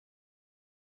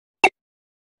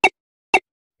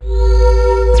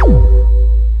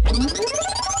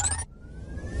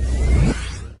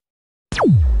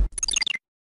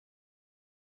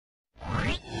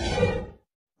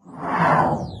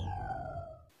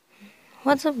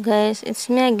What's up guys,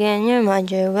 it's me again, your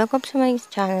Majoy. Welcome to my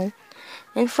channel.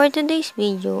 And for today's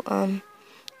video,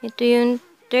 ito yung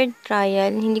third trial.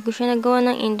 Hindi ko siya nagawa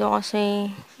ng intro kasi,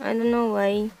 I don't know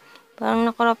why. Parang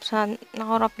nakorap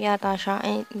yata siya.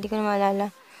 Ay, hindi ko na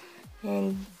maalala.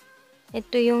 And,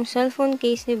 ito yung cellphone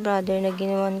case ni brother na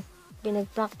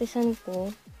pinag-practicean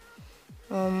ko.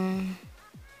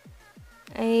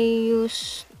 I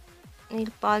use nail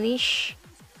polish,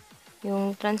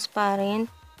 yung transparent,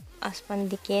 as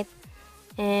pandikit,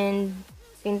 and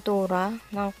pintura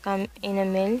ng cam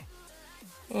enamel,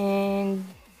 and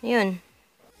yun.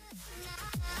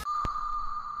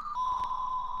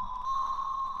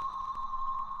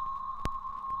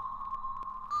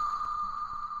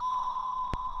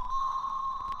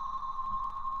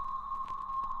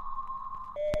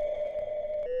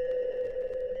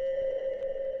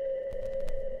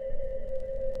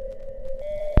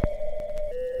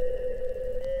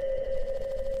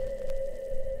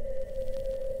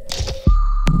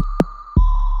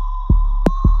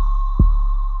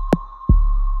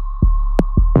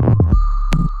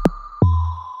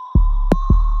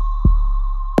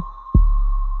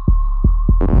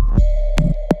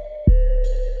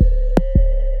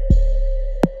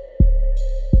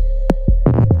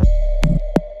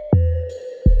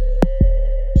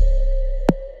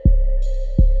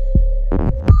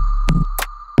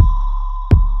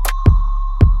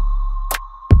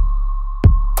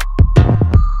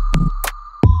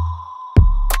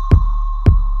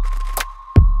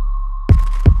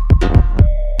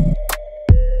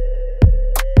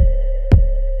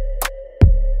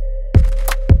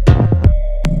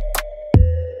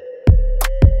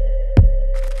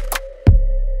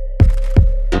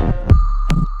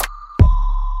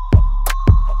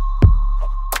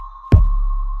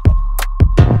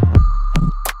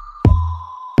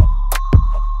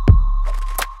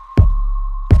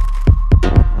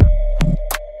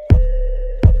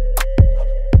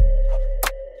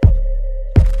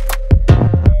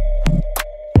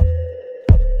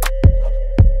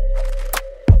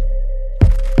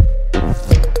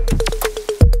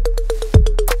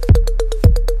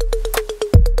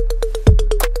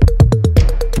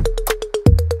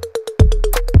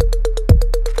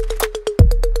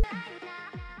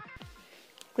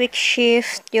 Quick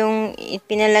shift yung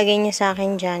pinalagay niya sa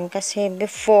akin dyan. Kasi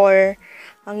before,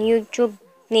 ang YouTube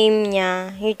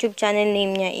channel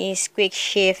name niya is Quick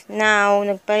Shift. Now,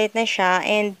 nagpalit na siya.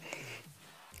 And,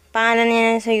 pangalan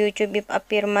niya sa YouTube if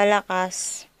Appear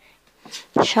Malakas.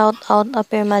 Shout out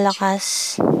Appear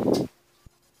Malakas.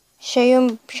 Siya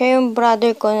yung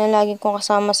brother ko na lagi kong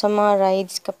kasama sa mga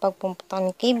rides kapag pumunta ni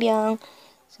Kiemann.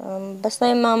 So, basta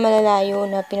yung mga malalayo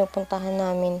na pinupuntahan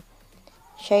namin.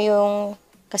 Siya yung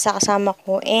kasama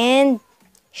ko, and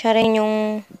siya rin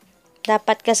yung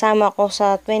dapat kasama ko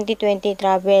sa 2020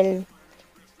 travel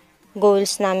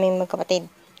goals namin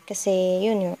magkapatid. Kasi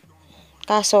yun yun.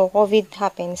 Kaso, COVID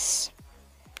happens.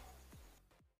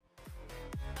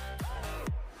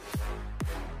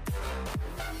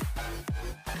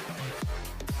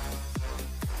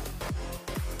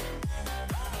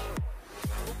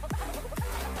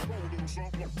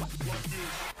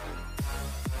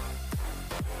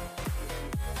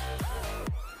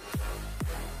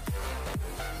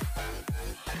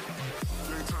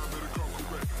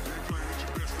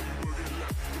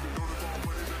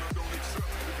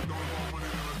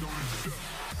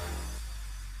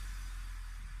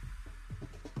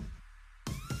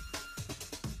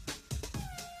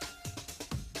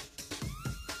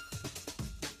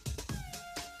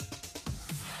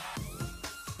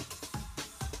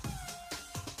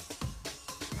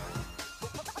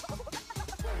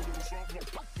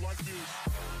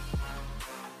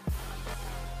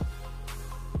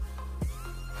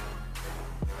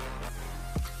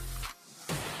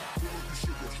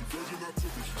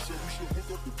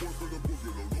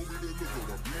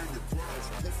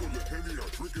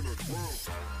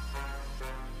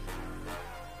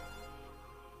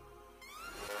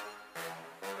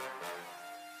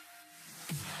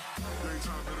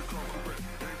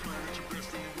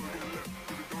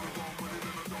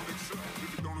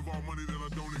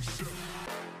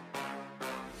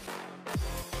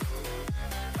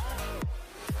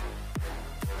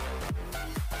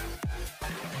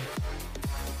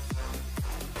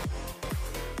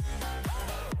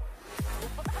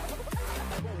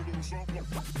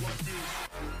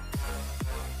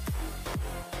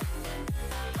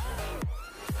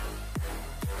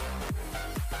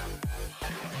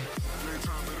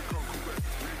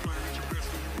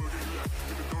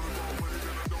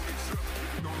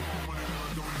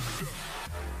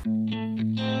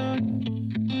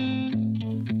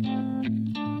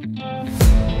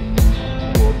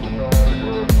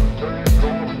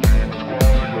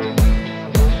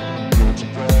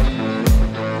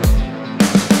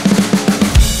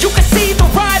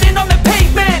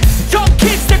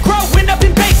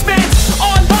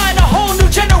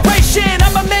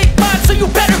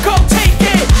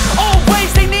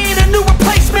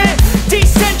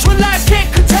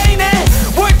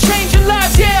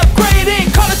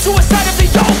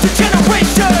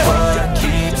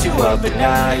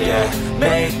 night, yeah.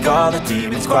 Make all the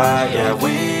demons quiet, yeah.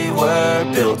 We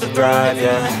were built to thrive,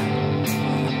 yeah.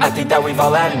 I think that we've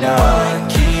all had enough.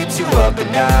 What keeps you up at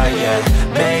night, yeah.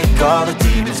 Make all the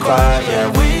demons quiet, yeah.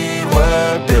 We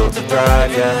were built to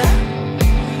thrive, yeah.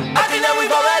 I think that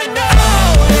we've all had enough.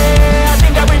 Oh, yeah, I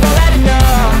think that we've all had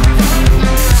enough.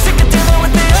 Sick of dealing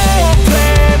with the old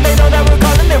plan. They know that we're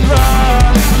calling it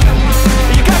wrong.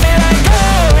 You got me like,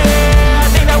 oh yeah, I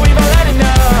think that we've all had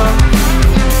enough.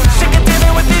 Sick of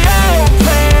dealing with the old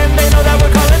plan. They know that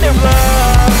we're calling it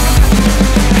wrong.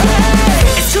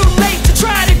 Hey, it's too late to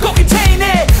try to go contain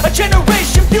it. A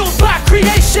generation fueled by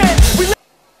creation.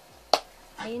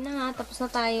 Ayun na nga, tapos na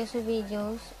tayo sa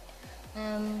videos.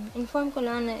 Inform ko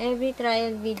lang na every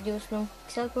trial videos ng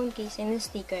cellphone case and the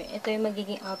sticker, ito yung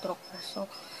magiging outro ko. So,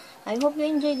 I hope you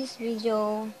enjoyed this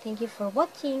video. Thank you for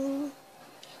watching.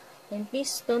 And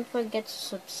please don't forget to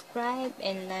subscribe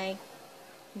and like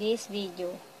this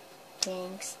video.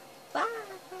 Thanks. Bye!